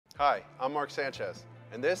Hi, I'm Mark Sanchez,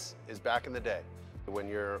 and this is Back in the Day. When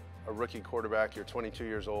you're a rookie quarterback, you're 22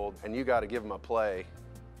 years old, and you got to give them a play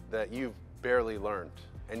that you've barely learned.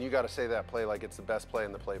 And you got to say that play like it's the best play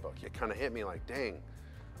in the playbook. It kind of hit me like, dang,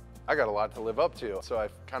 I got a lot to live up to. So I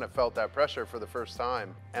kind of felt that pressure for the first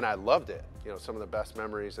time, and I loved it. You know, some of the best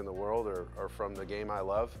memories in the world are from the game I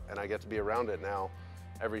love, and I get to be around it now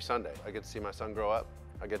every Sunday. I get to see my son grow up.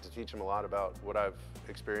 I get to teach him a lot about what I've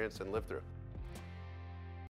experienced and lived through.